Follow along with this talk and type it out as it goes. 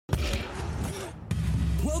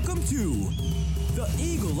Welcome to the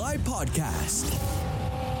Eagle Eye Podcast,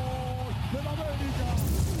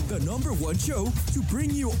 the number one show to bring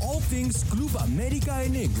you all things Club América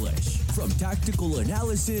in English. From tactical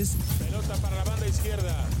analysis Pelota para la banda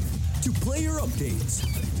izquierda. To player updates.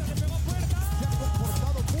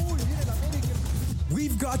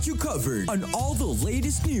 We've got you covered on all the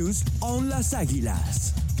latest news on Las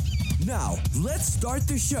Águilas. Now, let's start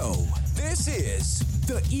the show. This is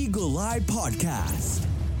the Eagle Eye Podcast.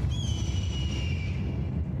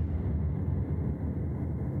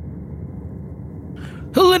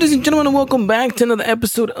 Hello, ladies and gentlemen, and welcome back to another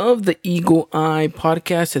episode of the Eagle Eye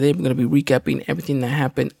Podcast. Today, we're going to be recapping everything that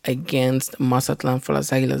happened against Mazatlan for Las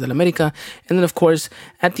Águilas del América. And then, of course,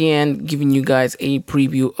 at the end, giving you guys a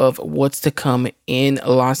preview of what's to come in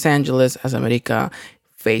Los Angeles as América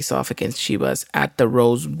face off against Chivas at the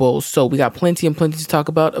Rose Bowl. So we got plenty to talk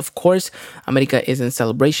about. Of course, América is in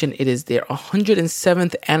celebration. It is their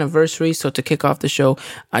 107th anniversary. So to kick off the show,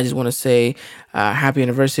 I just want to say happy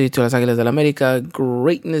anniversary to Las Águilas del América.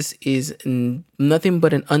 Greatness is nothing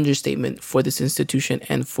but an understatement for this institution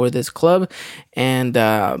and for this club. And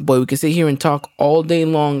boy, we can sit here and talk all day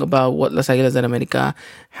long about what Las Águilas del América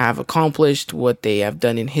have accomplished, what they have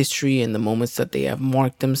done in history, and the moments that they have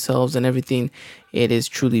marked themselves and everything. It has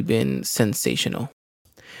truly been sensational.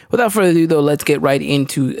 Without further ado, though, let's get right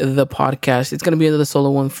into the podcast. It's going to be another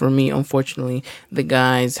solo one for me. Unfortunately, the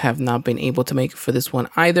guys have not been able to make it for this one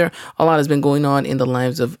either. A lot has been going on in the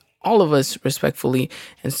lives of all of us, respectfully.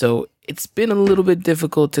 And so it's been a little bit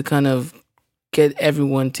difficult to kind of get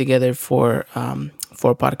everyone together for a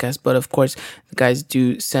podcast. But of course, the guys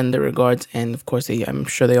do send their regards. And of course, I'm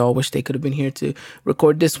sure they all wish they could have been here to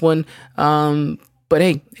record this one. But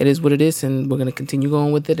hey, it is what it is, and we're going to continue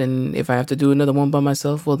going with it. And if I have to do another one by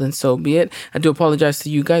myself, well, then so be it. I do apologize to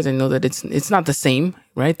you guys. I know that it's not the same,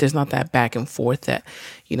 right? There's not that back and forth that,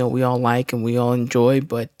 we all like and we all enjoy.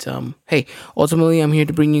 But hey, ultimately, I'm here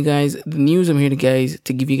to bring you guys the news. I'm here to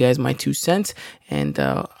give you guys my 2 cents, and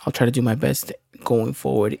I'll try to do my best going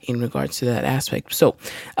forward in regards to that aspect. So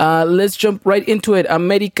let's jump right into it.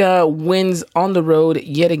 América wins on the road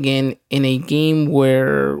yet again in a game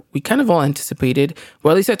where we kind of all anticipated,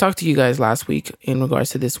 well, at least I talked to you guys last week in regards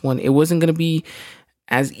to this one. It wasn't going to be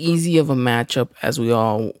as easy of a matchup as we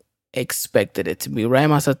all expected it to be, right?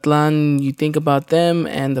 Mazatlan, you think about them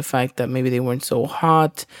and the fact that maybe they weren't so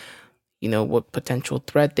hot, what potential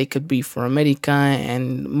threat they could be for América,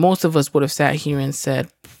 and most of us would have sat here and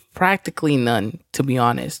said practically none, to be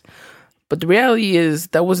honest. But the reality is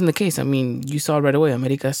that wasn't the case. I mean, you saw right away,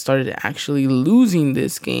 América started actually losing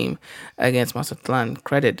this game against Mazatlan.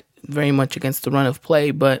 Credit very much against the run of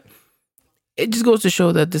play, but it just goes to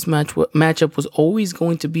show that this matchup was always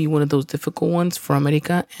going to be one of those difficult ones for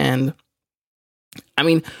América. And I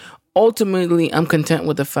mean, ultimately, I'm content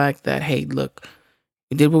with the fact that, hey, look,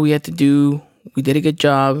 we did what we had to do. We did a good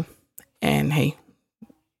job. And hey,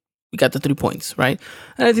 we got the 3 points, right?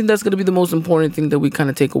 And I think that's going to be the most important thing that we kind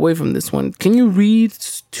of take away from this one. Can you read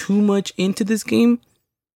too much into this game?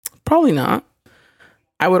 Probably not.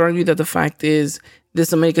 I would argue that the fact is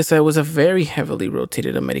this América side was a very heavily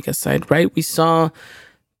rotated América side, right? We saw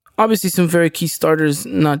obviously some very key starters,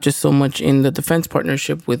 not just so much in the defense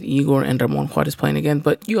partnership with Igor and Ramon Juarez playing again,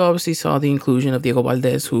 but you obviously saw the inclusion of Diego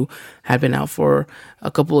Valdez, who had been out for a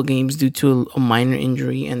couple of games due to a minor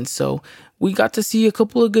injury. And so we got to see a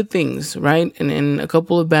couple of good things, right? And a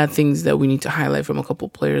couple of bad things that we need to highlight from a couple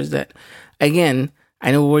of players that, again,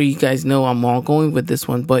 I know where you guys know I'm all going with this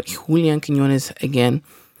one, but Julian Quiñones, again,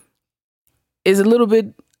 is a little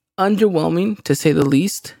bit underwhelming, to say the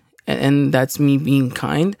least. And that's me being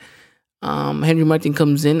kind. Henry Martin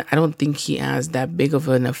comes in. I don't think he has that big of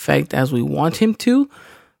an effect as we want him to.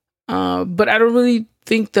 But I don't really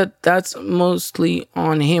think that that's mostly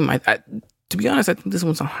on him. To be honest, I think this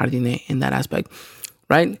one's on Jardine in that aspect,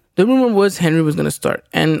 right? The rumor was Henry was going to start.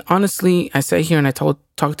 And honestly, I sat here and I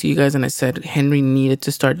talked to you guys and I said Henry needed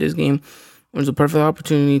to start this game. It was a perfect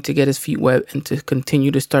opportunity to get his feet wet and to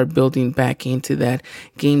continue to start building back into that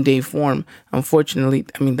game day form. Unfortunately,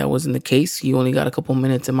 I mean, that wasn't the case. He only got a couple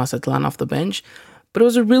minutes in Mazatlan off the bench. But it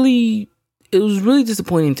was really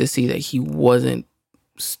disappointing to see that he wasn't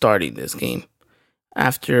starting this game.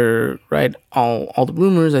 After, right, all the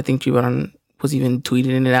rumors, I think Chivas was even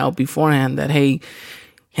tweeting it out beforehand that, hey,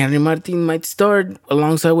 Henry Martin might start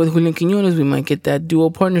alongside with Julian Quiñones. We might get that duo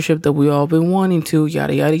partnership that we all been wanting to,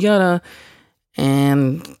 yada, yada, yada.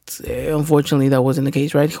 And unfortunately, that wasn't the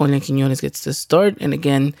case, right? Julian Quiñones gets to start, and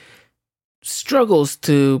again, struggles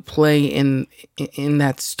to play in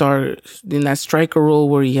that striker role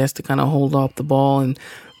where he has to kind of hold off the ball and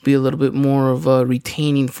be a little bit more of a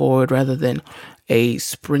retaining forward rather than a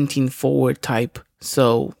sprinting forward type.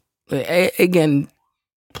 So again,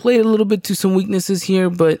 played a little bit to some weaknesses here,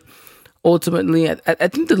 but ultimately, I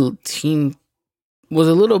think the team was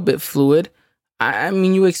a little bit fluid. I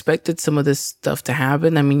mean, you expected some of this stuff to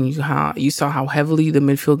happen. I mean, you saw how heavily the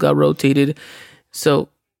midfield got rotated. So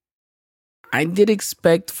I did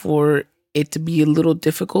expect for it to be a little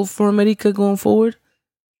difficult for America going forward.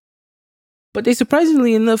 But they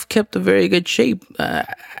surprisingly enough kept a very good shape.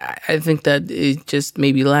 I think that it just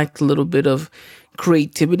maybe lacked a little bit of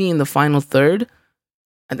creativity in the final third.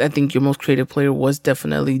 I think your most creative player was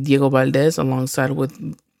definitely Diego Valdez alongside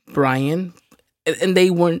with Brian. And they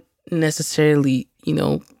weren't necessarily,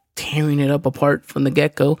 tearing it up apart from the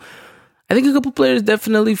get-go. I think a couple players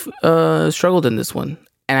definitely struggled in this one.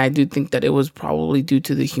 And I do think that it was probably due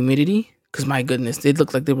to the humidity. Because my goodness, it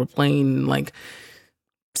looked like they were playing like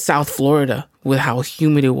South Florida with how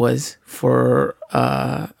humid it was for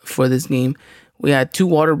this game. We had 2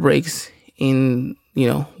 water breaks in,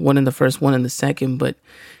 one in the first, one in the second, but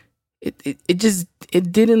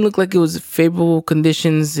it didn't look like it was favorable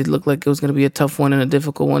conditions. It looked like it was going to be a tough one and a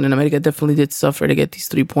difficult one, and America definitely did suffer to get these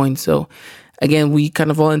 3 points. So again, we kind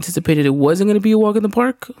of all anticipated it wasn't going to be a walk in the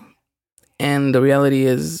park, and the reality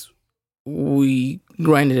is we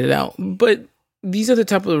grinded it out. But these are the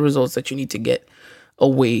type of results that you need to get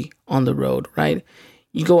away on the road, right?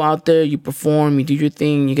 You go out there, you perform, you do your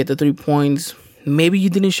thing, you get the 3 points. Maybe you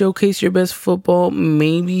didn't showcase your best football.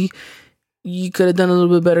 Maybe you could have done a little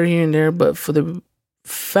bit better here and there, but for the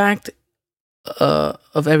fact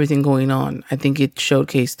of everything going on, I think it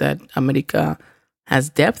showcased that America has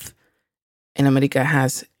depth and America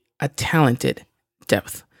has a talented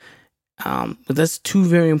depth. But that's 2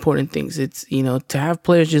 very important things. It's, to have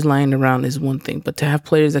players just lying around is one thing, but to have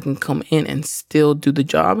players that can come in and still do the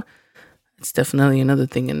job, it's definitely another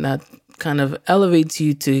thing. And that kind of elevates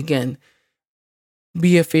you to, again,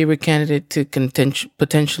 be a favorite candidate to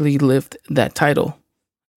potentially lift that title.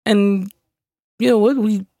 And you know what?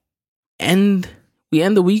 We end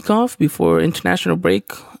the week off before international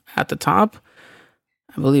break at the top.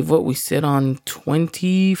 I believe we sit on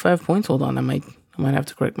 25 points. Hold on, I might have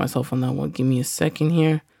to correct myself on that one. Give me a second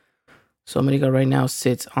here. So America right now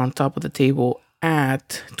sits on top of the table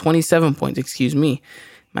at 27 points. Excuse me.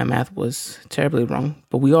 My math was terribly wrong.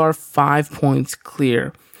 But we are 5 points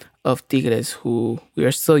clear of Tigres, who we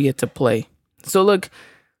are still yet to play. So look,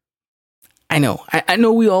 I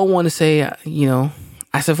know we all want to say,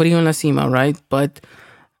 hasta frío en la cima, right? But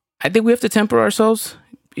I think we have to temper ourselves.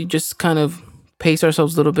 We just kind of pace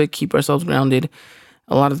ourselves a little bit, keep ourselves grounded.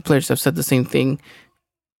 A lot of the players have said the same thing.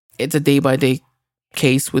 It's a day-by-day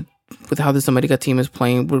case with how this America team is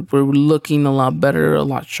playing. We're looking a lot better, a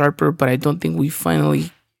lot sharper, but I don't think we've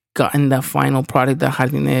finally gotten that final product that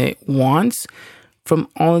Jardine wants from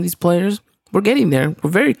all of these players. We're getting there.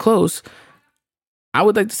 We're very close. I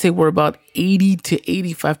would like to say we're about 80 to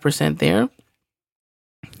 85% there.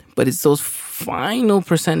 But it's those final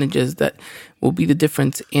percentages that will be the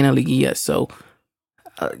difference in a Liguilla. So,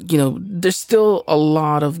 there's still a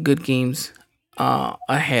lot of good games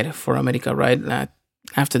ahead for America, right?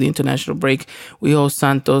 After the international break, we host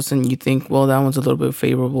Santos, and you think, well, that one's a little bit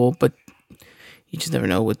favorable, but you just never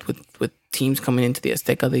know with teams coming into the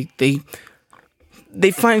Azteca.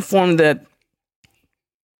 They find form that,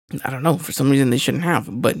 I don't know, for some reason they shouldn't have.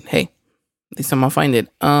 But hey, at least somehow find it.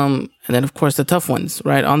 And then, of course, the tough ones,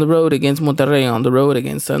 right? On the road against Monterrey, on the road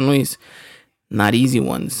against San Luis. Not easy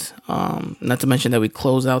ones. Not to mention that we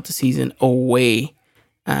close out the season away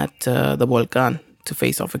at the Volcan to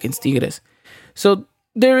face off against Tigres. So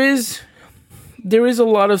there is a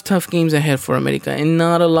lot of tough games ahead for America and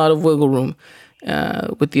not a lot of wiggle room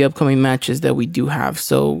with the upcoming matches that we do have.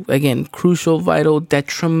 So again, crucial, vital,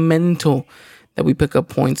 detrimental that we pick up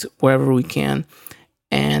points wherever we can.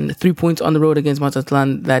 And 3 points on the road against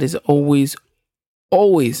Mazatlan, that is always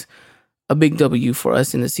a big W for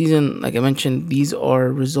us in the season. Like I mentioned, these are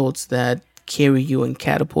results that carry you and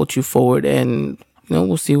catapult you forward. And,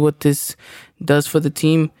 we'll see what this does for the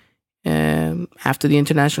team after the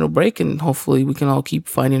international break. And hopefully we can all keep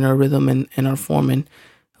finding our rhythm and our form. And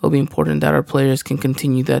it'll be important that our players can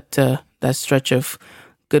continue that stretch of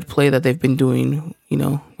good play that they've been doing,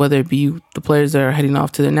 whether it be the players that are heading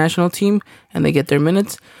off to their national team and they get their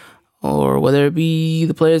minutes, or whether it be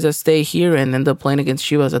the players that stay here and end up playing against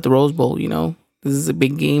Chivas at the Rose Bowl. This is a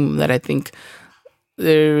big game that I think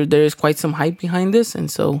there is quite some hype behind this, and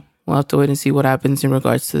so we'll have to wait and see what happens in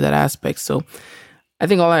regards to that aspect. So I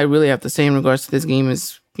think all I really have to say in regards to this game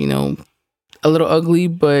is, a little ugly,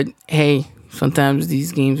 but hey, sometimes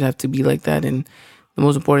these games have to be like that, and the the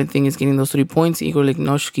most important thing is getting those 3 points. Igor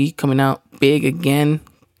Lignoshki coming out big again,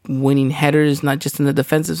 winning headers, not just in the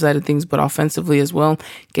defensive side of things, but offensively as well,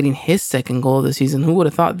 getting his second goal of the season. Who would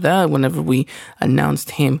have thought that whenever we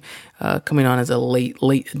announced him coming on as a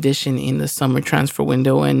late addition in the summer transfer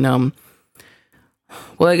window? And,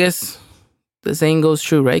 well, I guess the saying goes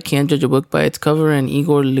true, right? Can't judge a book by its cover, and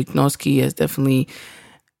Igor Lignoshki has definitely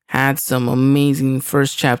had some amazing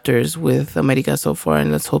first chapters with America so far,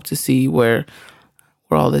 and let's hope to see where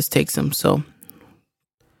all this takes him. So,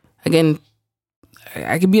 again,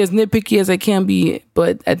 I can be as nitpicky as I can be,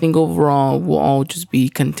 but I think overall we'll all just be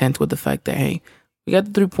content with the fact that, hey, we got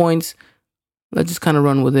the 3 points. Let's just kind of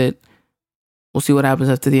run with it. We'll see what happens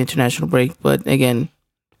after the international break. But again,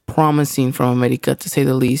 promising from America, to say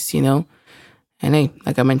the least, you know. And hey,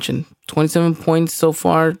 like I mentioned, 27 points so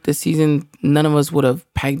far this season. None of us would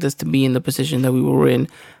have pegged us to be in the position that we were in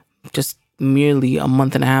just merely a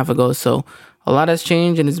month and a half ago. So a lot has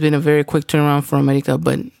changed, and it's been a very quick turnaround for America,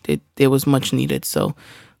 but it was much needed. So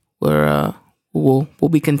we'll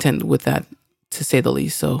be content with that, to say the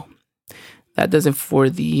least. So that does it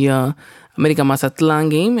for the America Mazatlan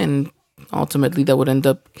game, and ultimately that would end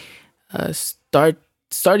up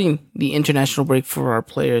starting the international break for our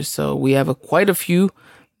players. So we have quite a few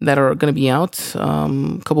that are going to be out.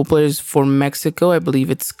 A couple players for Mexico. I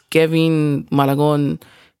believe it's Kevin Malagon,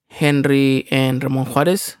 Henry, and Ramon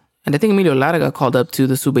Juarez. And I think Emilio Lara got called up to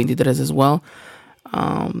the Sub-23 as well.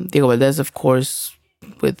 Diego Valdez, of course,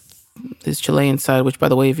 with his Chilean side, which, by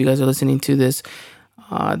the way, if you guys are listening to this,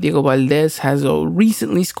 Diego Valdez has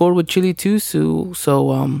recently scored with Chile too. So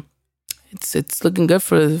it's looking good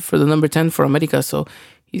for the number 10 for America. So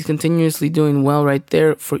he's continuously doing well right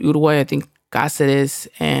there. For Uruguay, I think Cáceres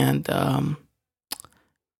and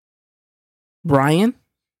Brian.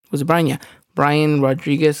 Was it Brian? Yeah. Brian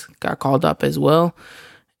Rodriguez got called up as well.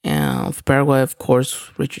 And for Paraguay, of course,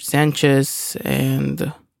 Richard Sanchez,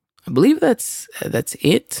 and I believe that's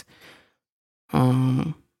it.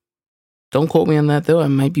 Don't quote me on that though. I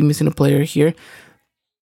might be missing a player here.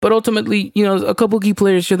 But ultimately, you know, a couple key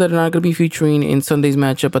players here that are not going to be featuring in Sunday's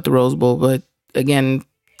matchup at the Rose Bowl. But again,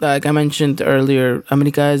 like I mentioned earlier,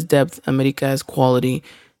 America has depth, America has quality,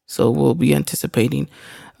 so we'll be anticipating.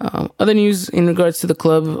 Other news in regards to the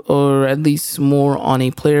club, or at least more on a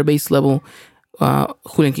player-based level,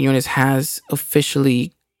 Julian Quiñones has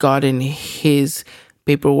officially gotten his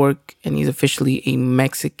paperwork, and he's officially a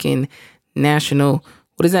Mexican national.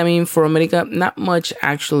 What does that mean for America? Not much,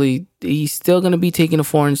 actually. He's still going to be taking a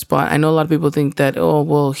foreign spot. I know a lot of people think that, oh,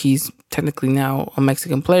 well, he's technically now a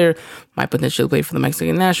Mexican player, might potentially play for the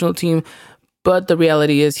Mexican national team. But the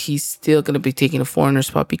reality is he's still going to be taking a foreigner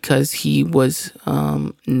spot because he was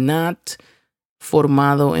not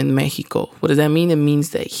formado in Mexico. What does that mean? It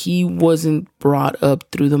means that he wasn't brought up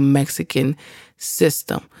through the Mexican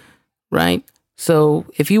system, right? So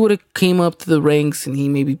if he would have came up to the ranks and he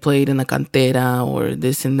maybe played in a cantera or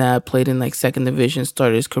this and that, played in like second division,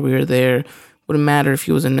 started his career there, wouldn't matter if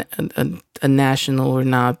he was a national or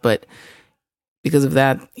not. But because of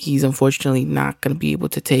that, he's unfortunately not going to be able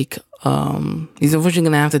to take. He's unfortunately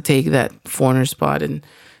going to have to take that foreigner spot, and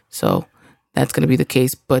so that's going to be the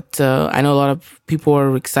case. But I know a lot of people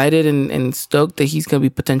are excited and stoked that he's going to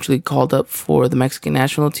be potentially called up for the Mexican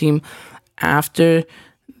national team after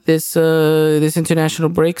this international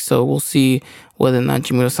break. So we'll see whether or not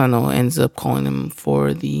Jimmy Lozano ends up calling him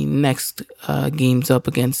for the next games up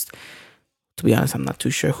against. To be honest, I'm not too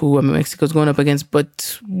sure who Mexico's going up against,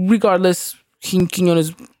 but regardless,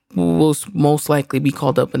 Quiñones will most likely be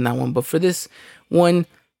called up in that one. But for this one,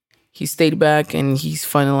 he stayed back and he's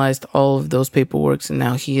finalized all of those paperwork, and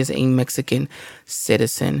now he is a Mexican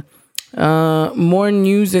citizen. More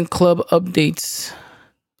news and club updates.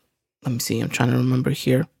 Let me see. I'm trying to remember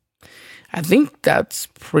here. I think that's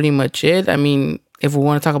pretty much it. I mean, if we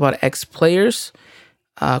want to talk about ex-players,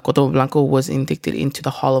 Cuauhtémoc Blanco was inducted into the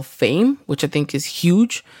Hall of Fame, which I think is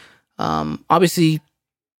huge. Obviously,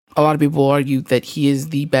 a lot of people argue that he is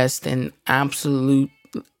the best and absolute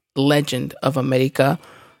legend of America.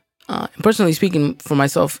 And personally speaking, for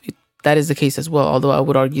myself, that is the case as well. Although I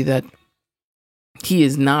would argue that he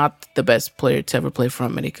is not the best player to ever play for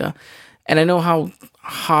America. And I know how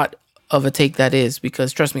hot of a take that is,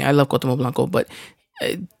 because trust me, I love Cuauhtémoc Blanco. But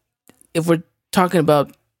if we're talking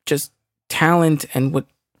about just talent and what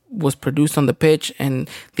was produced on the pitch and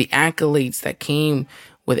the accolades that came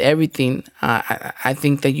with everything, I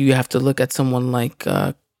think that you have to look at someone like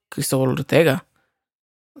Cristobal Ortega.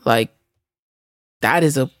 Like, that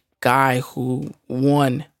is a guy who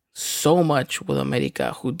won so much with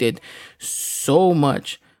America, who did so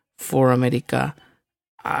much for America.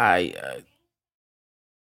 I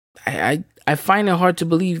I find it hard to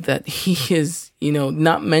believe that he is,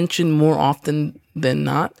 not mentioned more often than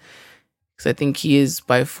not. Because I think he is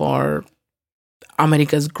by far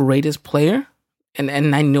America's greatest player.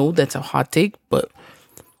 And I know that's a hot take, but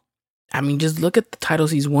I mean, just look at the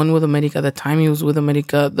titles he's won with America, the time he was with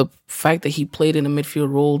America, the fact that he played in a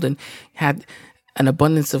midfield role and had an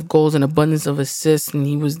abundance of goals, an abundance of assists, and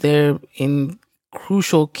he was there in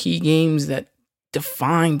crucial key games that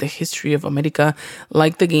defined the history of America,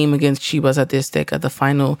 like the game against Chivas at the Azteca, the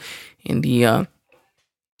final in the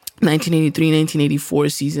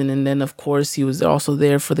 1983-1984 season. And then, of course, he was also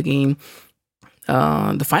there for the game,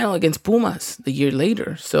 the final against Pumas the year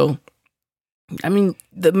later. So, I mean,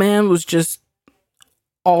 the man was just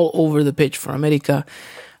all over the pitch for America.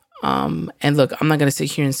 And look, I'm not going to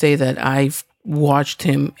sit here and say that I've watched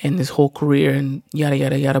him in his whole career and yada,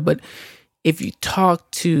 yada, yada. But if you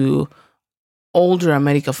talk to older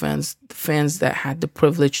America fans, fans that had the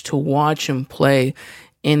privilege to watch him play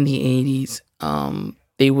in the 80s,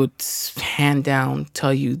 they would hand down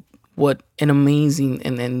tell you what an amazing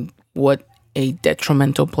and what a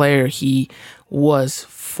detrimental player he was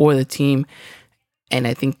for the team. And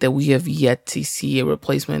I think that we have yet to see a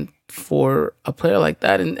replacement for a player like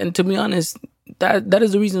that. And to be honest, that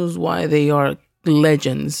is the reasons why they are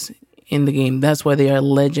legends in the game. That's why they are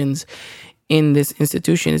legends in this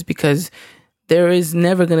institution, is because there is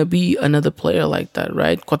never going to be another player like that,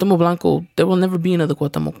 right? Cuauhtemoc Blanco, there will never be another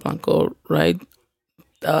Cuauhtemoc Blanco, right?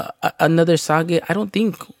 Another Sage, I don't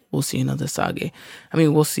think we'll see another Sage. I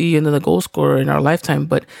mean, we'll see another goal scorer in our lifetime,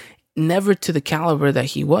 but never to the caliber that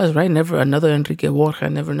he was, right? Never another Enrique Borja,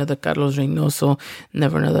 never another Carlos Reynoso,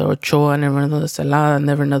 never another Ochoa, never another Celada,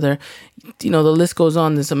 never another, the list goes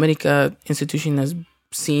on. This America institution has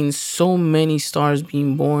seen so many stars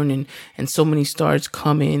being born and so many stars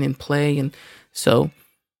come in and play. And so,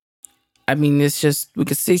 I mean, it's just, we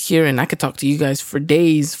could sit here and I could talk to you guys for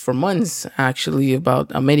days, for months, actually, about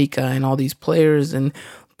America and all these players and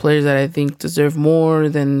players that I think deserve more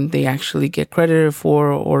than they actually get credited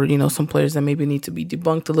for, or, some players that maybe need to be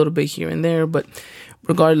debunked a little bit here and there. But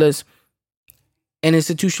regardless, an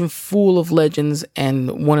institution full of legends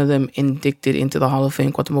and one of them indicted into the Hall of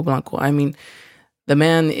Fame, Cuauhtemoc Blanco. I mean, the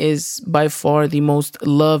man is by far the most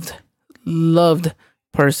loved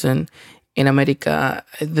person in America.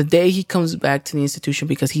 The day he comes back to the institution,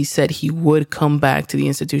 because he said he would come back to the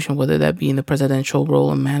institution, whether that be in the presidential role,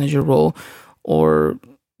 a manager role, or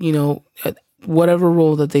whatever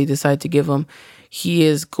role that they decide to give him, he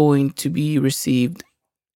is going to be received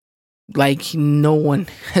like no one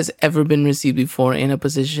has ever been received before in a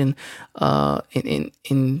position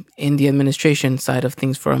in the administration side of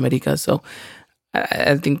things for America. So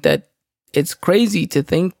I think that it's crazy to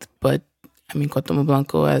think, but I mean, Cuauhtemoc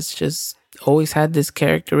Blanco has just always had this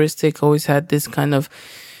characteristic, always had this kind of,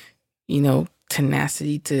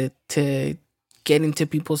 tenacity to get into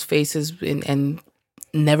people's faces and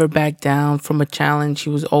never back down from a challenge. He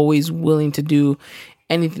was always willing to do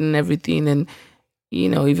anything and everything. And,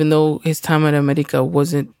 even though his time at America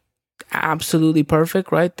wasn't absolutely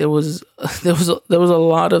perfect, right? There was a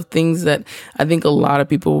lot of things that I think a lot of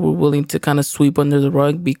people were willing to kind of sweep under the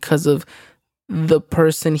rug because of the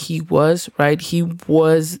person he was, right? He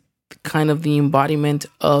was kind of the embodiment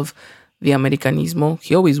of the Americanismo.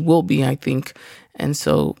 He always will be, I think. And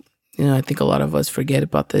so, I think a lot of us forget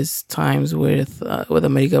about this times with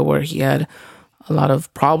America, where he had a lot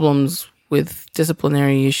of problems with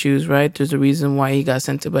disciplinary issues, right? There's a reason why he got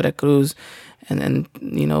sent to Veracruz, and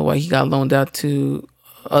why he got loaned out to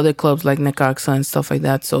other clubs like Necaxa and stuff like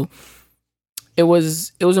that. So it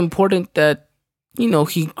was important that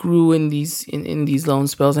he grew in these loan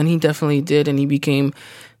spells, and he definitely did, and he became,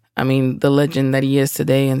 the legend that he is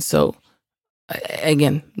today. And so,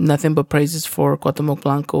 again, nothing but praises for Cuauhtemoc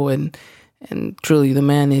Blanco, and truly the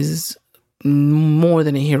man is more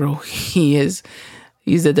than a hero.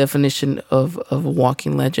 He's the definition of a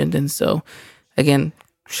walking legend. And so, again,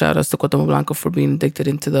 shout outs to Cuauhtemoc Blanco for being inducted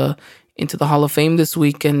into the Hall of Fame this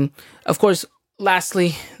week. And of course,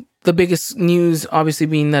 lastly, the biggest news obviously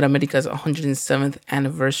being that America's 107th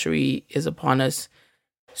anniversary is upon us.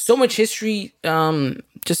 So much history,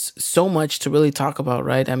 just so much to really talk about,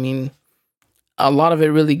 right? I mean, a lot of it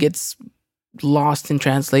really gets lost in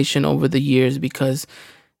translation over the years, because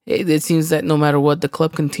it seems that no matter what, the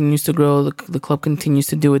club continues to grow, the club continues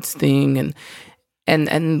to do its thing,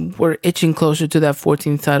 and we're itching closer to that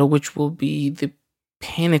 14th title, which will be the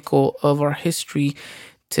pinnacle of our history,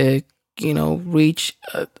 to reach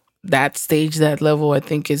that stage, that level, I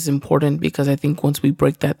think is important, because I think once we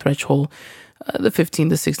break that threshold, the 15,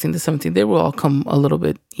 the 16, the 17, they will all come a little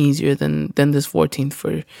bit easier than this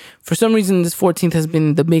 14th. For some reason, this 14th has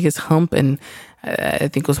been the biggest hump, and I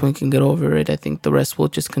think once we can get over it, I think the rest will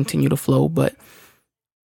just continue to flow. But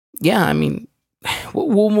yeah, I mean,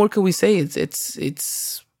 what more can we say?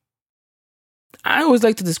 It's. I always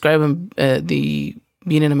like to describe the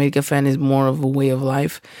being an America fan is more of a way of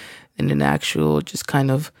life than an actual just kind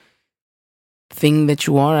of thing that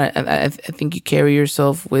you are. I think you carry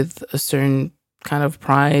yourself with a certain kind of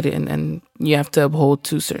pride, and you have to uphold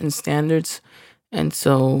to certain standards. And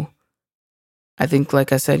so I think,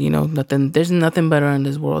 like I said, there's nothing better in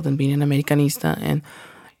this world than being an Americanista. And,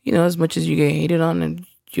 as much as you get hated on, and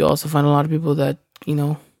you also find a lot of people that,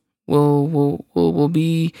 will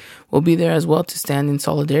be there as well to stand in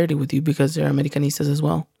solidarity with you because they're Americanistas as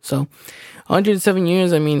well. So 107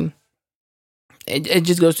 years, I mean, it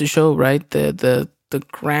just goes to show, right? The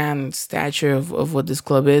grand stature of what this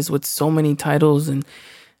club is, with so many titles. And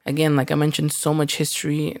again, like I mentioned, so much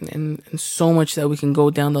history, and so much that we can go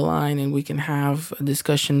down the line, and we can have a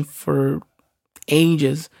discussion for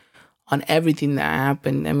ages on everything that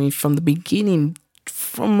happened. I mean,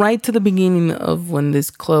 from right to the beginning of when this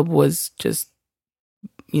club was just,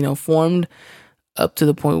 formed, up to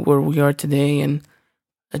the point where we are today. And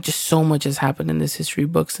just so much has happened in this history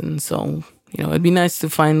books. And so, it'd be nice to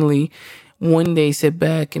finally one day sit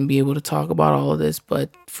back and be able to talk about all of this. But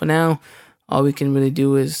for now, all we can really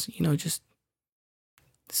do is, just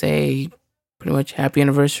say pretty much happy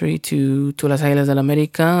anniversary to Las Águilas del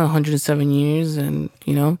América, 107 years. And,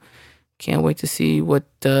 can't wait to see what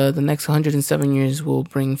the next 107 years will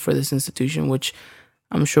bring for this institution, which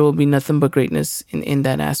I'm sure will be nothing but greatness in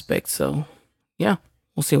that aspect. So, yeah,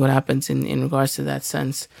 we'll see what happens in regards to that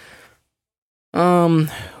sense.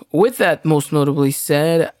 With that most notably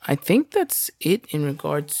said, I think that's it in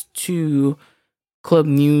regards to club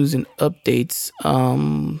news and updates.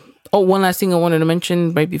 One last thing I wanted to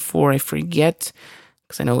mention right before I forget,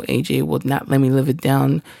 because I know AJ would not let me live it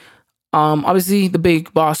down. Obviously, the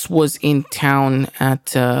big boss was in town at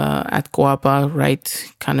Coapa,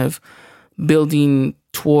 right? Kind of building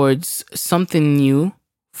towards something new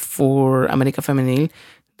for America Femenil.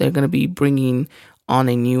 They're going to be bringing on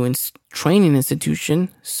a new training institution.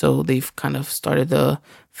 So they've kind of started the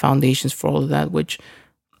foundations for all of that, which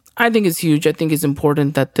I think is huge. I think it's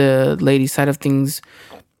important that the ladies' side of things,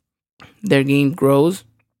 their game grows.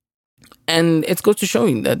 And it goes to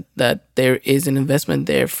showing that there is an investment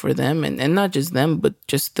there for them, and not just them, but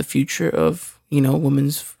just the future of,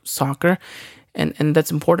 women's soccer. And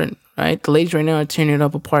that's important, right? The ladies right now are tearing it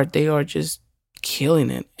up apart. They are just killing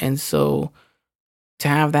it. And so to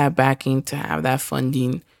have that backing, to have that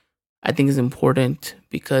funding, I think is important,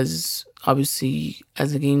 because obviously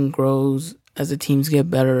as the game grows, as the teams get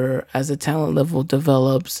better, as the talent level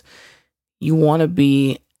develops, you want to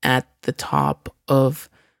be at the top of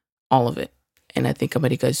all of it. And I think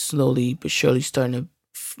America is slowly but surely starting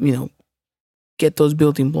to, get those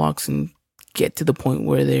building blocks and get to the point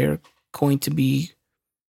where they're going to be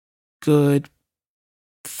good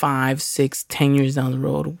 5, 6, 10 years down the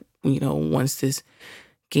road, once this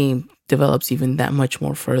game develops even that much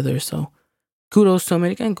more further. So kudos to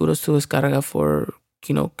America, and kudos to Escarga for,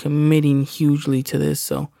 committing hugely to this.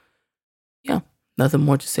 So yeah, nothing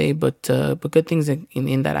more to say, but good things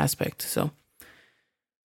in that aspect. So,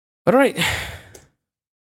 but all right.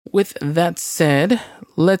 With that said,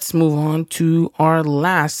 let's move on to our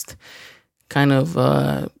last kind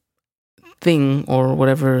of thing, or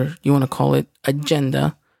whatever you want to call it,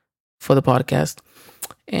 agenda for the podcast.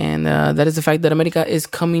 And that is the fact that America is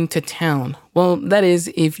coming to town. Well, that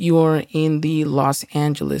is if you are in the Los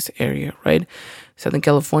Angeles area, right? Southern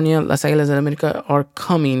California, Las Águilas del América are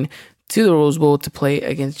coming to the Rose Bowl to play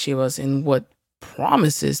against Chivas in what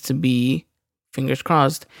promises to be, fingers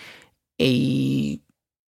crossed, a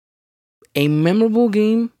memorable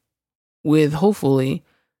game with hopefully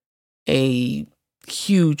a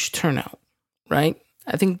huge turnout, right?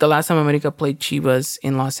 I think the last time America played Chivas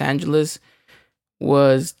in Los Angeles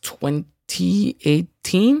was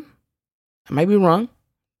 2018. I might be wrong,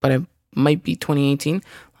 but it might be 2018.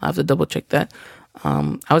 I'll have to double check that.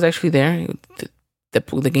 I was actually there.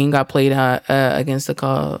 The game got played against at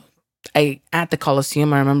the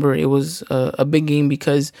Coliseum. I remember it was a big game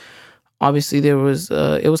because obviously there was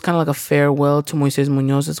it was kind of like a farewell to Moises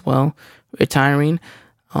Munoz as well, retiring.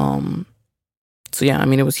 So yeah, I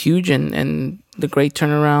mean, it was huge, and the great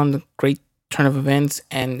turnaround, the great turn of events,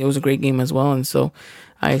 and it was a great game as well. And so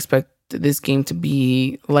I expect this game to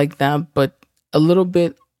be like that, but a little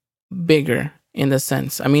bit bigger in the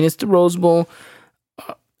sense. I mean, it's the Rose Bowl.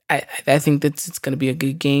 I think that it's going to be a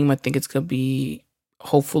good game. I think it's going to be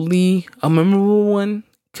hopefully a memorable one,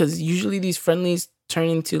 because usually these friendlies turn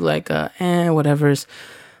into like whatever's.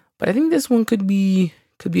 But I think this one could be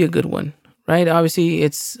a good one, right? Obviously,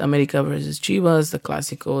 it's America versus Chivas, the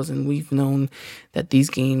Clásicos, and we've known that these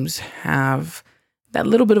games have that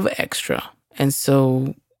little bit of extra. And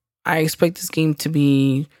so I expect this game to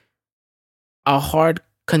be a hard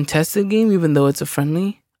contested game, even though it's a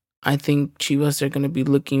friendly. I think Chivas are going to be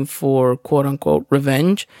looking for quote unquote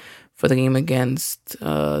revenge for the game against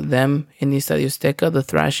them in the Estadio Azteca, the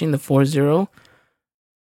thrashing, the 4-0.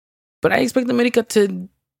 But I expect America to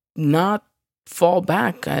not fall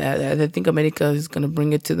back. I think America is going to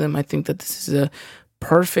bring it to them. I think that this is a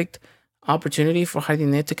perfect opportunity for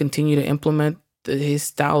Jardine to continue to implement his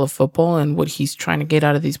style of football and what he's trying to get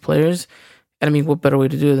out of these players. And I mean, what better way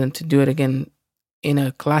to do it than to do it again in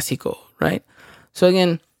a Clasico, right? So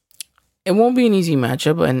again, it won't be an easy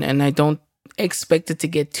matchup, and I don't expect it to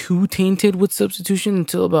get too tainted with substitution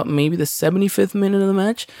until about maybe the 75th minute of the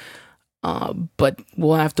match. But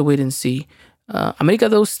we'll have to wait and see. America,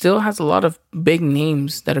 though, still has a lot of big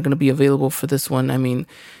names that are going to be available for this one. I mean,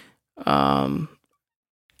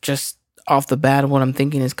 just off the bat, what I'm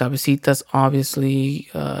thinking is Cabecitas, obviously,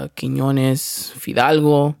 Quiñones,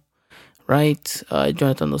 Fidalgo, right?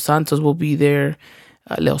 Jonathan Dos Santos will be there.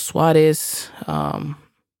 Leo Suarez.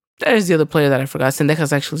 There's the other player that I forgot.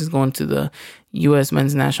 Sendejas actually is going to the U.S.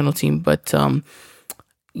 men's national team. But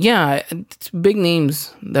yeah, it's big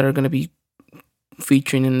names that are going to be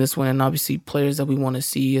featuring in this one. And obviously players that we want to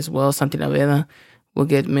see as well. Santi Naveda will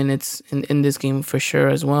get minutes in this game for sure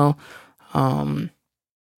as well.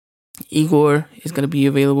 Igor is going to be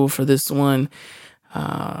available for this one.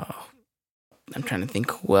 I'm trying to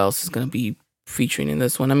think who else is going to be featuring in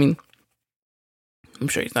this one. I mean, I'm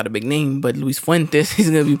sure he's not a big name, but Luis Fuentes, he's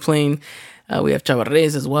going to be playing. We have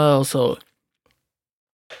Chavarrez as well. So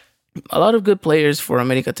a lot of good players for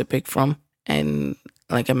America to pick from. And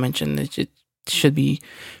like I mentioned, it should be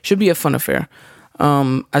a fun affair.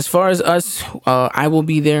 As far as us, I will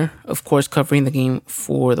be there, of course, covering the game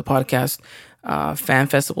for the podcast. Fan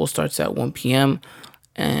Festival starts at 1 p.m.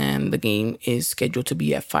 and the game is scheduled to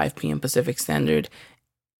be at 5 p.m. Pacific Standard,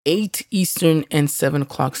 8 Eastern, and 7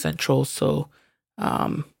 o'clock Central. So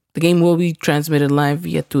the game will be transmitted live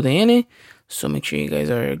via TUDN. So make sure you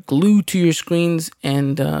guys are glued to your screens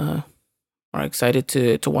and are excited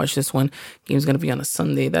to watch this one. Game's going to be on a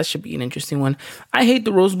Sunday. That should be an interesting one. I hate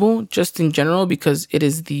the Rose Bowl just in general because it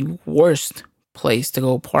is the worst place to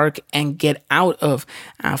go park and get out of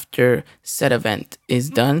after said event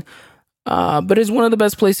is done. But it's one of the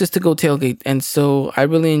best places to go tailgate. And so I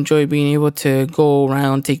really enjoy being able to go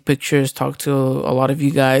around, take pictures, talk to a lot of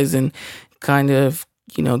you guys, and kind of,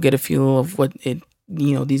 get a feel of what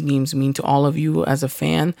these games mean to all of you as a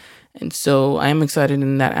fan. And so I am excited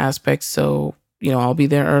in that aspect. So, I'll be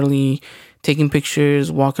there early, taking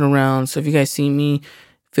pictures, walking around. So if you guys see me,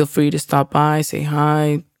 feel free to stop by, say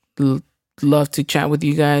hi. Love to chat with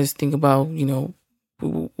you guys. Think about, what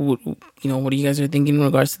you guys are thinking in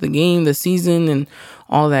regards to the game, the season, and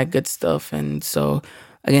all that good stuff. And so,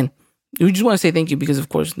 again, we just want to say thank you because, of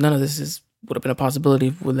course, none of this would have been a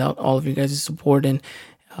possibility without all of you guys' support. And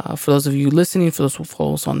for those of you listening, for those who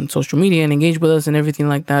follow us on social media and engage with us and everything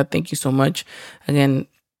like that, thank you so much. Again,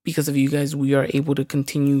 because of you guys, we are able to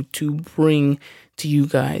continue to bring to you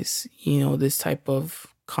guys, this type of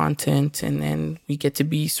content, and we get to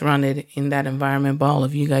be surrounded in that environment by all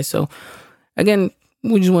of you guys. So, again,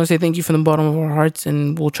 we just want to say thank you from the bottom of our hearts,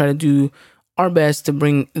 and we'll try to do our best to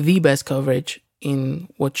bring the best coverage in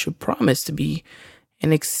what should promise to be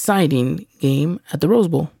an exciting game at the Rose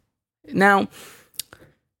Bowl. Now,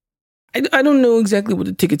 I don't know exactly what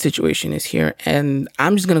the ticket situation is here, and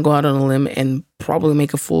I'm just going to go out on a limb and probably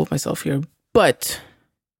make a fool of myself here, but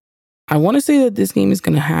I want to say that this game is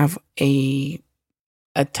going to have a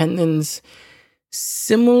attendance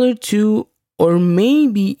similar to, or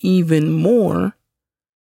maybe even more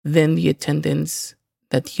than the attendance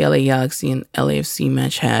that the LA Galaxy and LAFC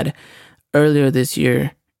match had earlier this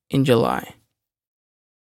year in July.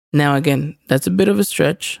 Now, again, that's a bit of a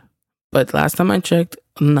stretch, but last time I checked,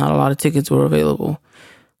 not a lot of tickets were available.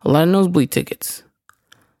 A lot of nosebleed tickets.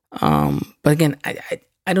 But again,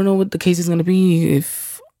 I don't know what the case is going to be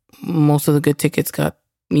if most of the good tickets got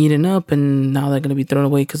eaten up and now they're going to be thrown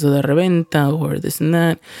away because of the reventa or this and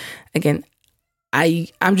that. Again,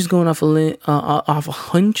 I'm just going off a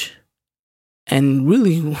hunch, and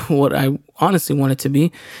really what I honestly want it to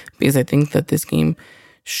be, because I think that this game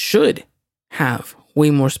should have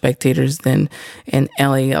way more spectators than an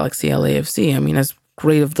LA Galaxy LAFC. I mean, as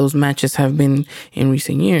great of those matches have been in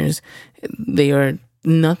recent years, they are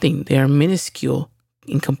nothing. They are minuscule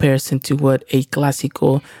in comparison to what a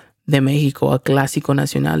Clásico de Mexico, a Clásico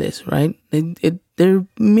Nacional is, right? They're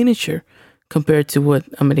miniature compared to what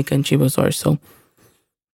America and Chivas are. So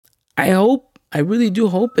I really do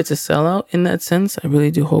hope it's a sellout in that sense. I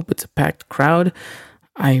really do hope it's a packed crowd.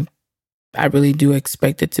 I really do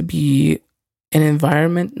expect it to be an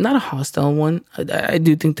environment, not a hostile one. I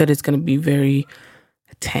do think that it's going to be very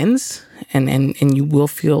tense and you will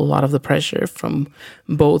feel a lot of the pressure from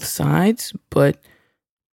both sides. But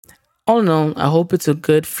all in all, I hope it's a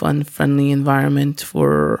good, fun, friendly environment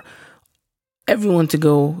for everyone to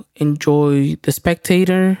go enjoy the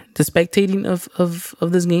spectating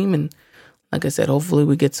of this game. And like I said, hopefully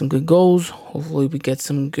we get some good goals. Hopefully we get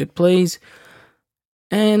some good plays.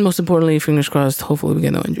 And most importantly, fingers crossed, hopefully we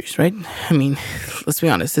get no injuries, right? I mean, let's be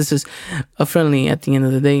honest, this is a friendly at the end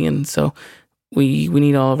of the day. And so we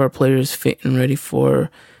need all of our players fit and ready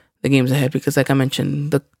for the games ahead. Because like I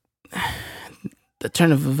mentioned, the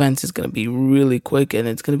turn of events is going to be really quick. And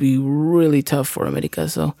it's going to be really tough for America.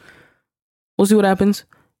 So we'll see what happens.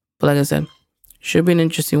 But like I said, should be an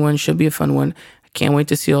interesting one. Should be a fun one. I can't wait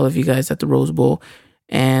to see all of you guys at the Rose Bowl.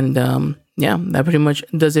 And yeah, that pretty much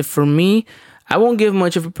does it for me. I won't give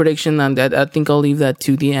much of a prediction on that. I think I'll leave that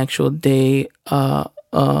to the actual day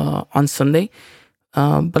on Sunday.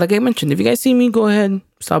 But like I mentioned, if you guys see me, go ahead,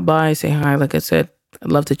 stop by, say hi. Like I said,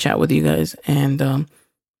 I'd love to chat with you guys. And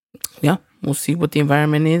yeah, we'll see what the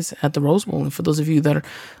environment is at the Rose Bowl. And for those of you that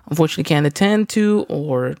unfortunately can't attend to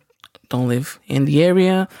or don't live in the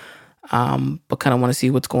area, but kind of want to see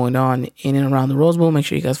what's going on in and around the Rose Bowl, make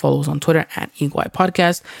sure you guys follow us on Twitter at Eagle Eye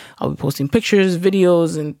Podcast. I'll be posting pictures,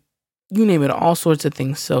 videos, and you name it, all sorts of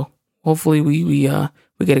things. So hopefully we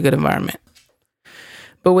get a good environment.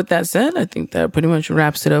 But with that said, I think that pretty much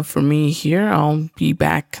wraps it up for me here. I'll be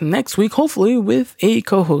back next week, hopefully with a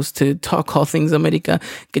co-host to talk all things America,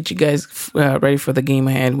 get you guys ready for the game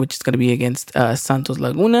ahead, which is going to be against Santos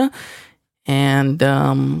Laguna. And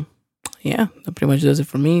yeah, that pretty much does it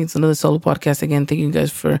for me. It's another solo podcast again. Thank you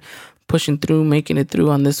guys for pushing through, making it through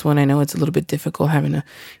on this one. I know it's a little bit difficult having to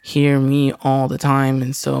hear me all the time.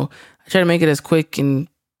 And so I try to make it as quick and,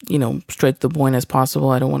 straight to the point as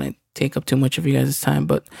possible. I don't want to take up too much of you guys' time.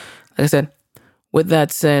 But like I said, with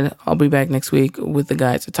that said, I'll be back next week with the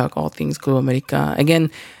guys to talk all things Club America.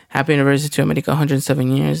 Again, happy anniversary to America,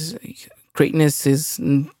 107 years. Greatness is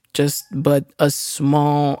just but a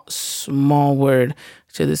small word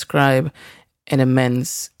to describe an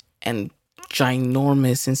immense and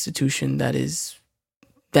ginormous institution that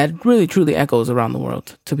really truly echoes around the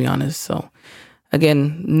world, to be honest. So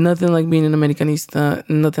again, nothing like being an Americanista,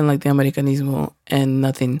 nothing like the Americanismo, and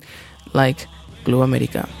nothing like Blue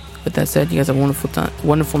America. With that said, you guys have a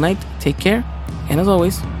wonderful night. Take care, and as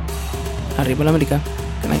always, arriba la America.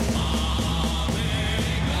 Good night.